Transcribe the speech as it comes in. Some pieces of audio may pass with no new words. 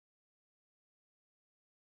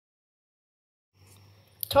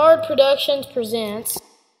Tard Productions presents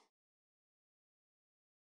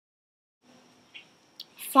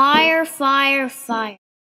Fire, Fire, Fire.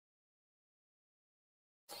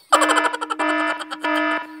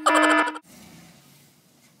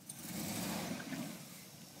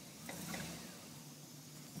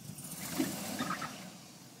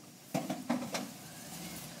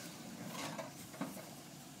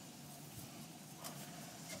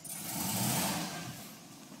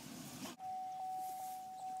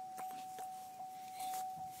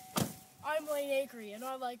 I'm Layne and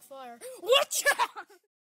I like fire. Watch out!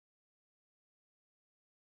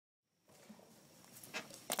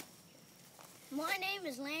 My name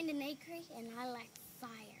is Landon and I like fire.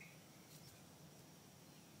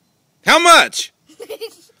 How much?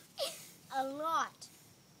 A lot.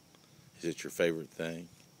 Is it your favorite thing?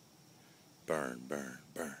 Burn, burn,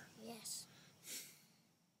 burn. Yes.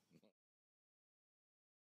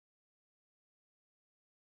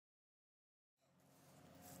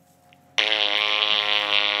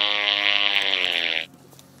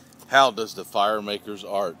 How does the fire maker's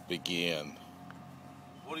art begin?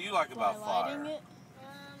 What do you like about fire? It?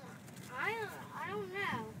 I don't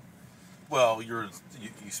know. Well, you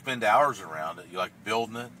spend hours around it. You like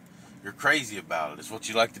building it. You're crazy about it. It's what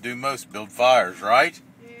you like to do most, build fires, right?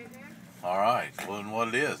 Mm-hmm. All right. Well, then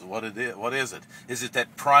what is it? Is it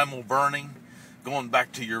that primal burning, going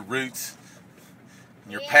back to your roots,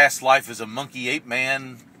 and your past life as a monkey, ape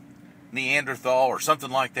man, Neanderthal, or something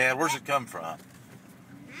like that? Where's it come from?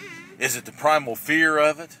 Is it the primal fear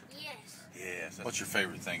of it? Yes. Yes. What's your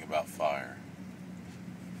favorite thing about fire?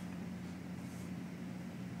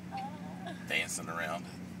 Dancing around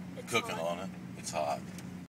it, cooking on it. It's hot.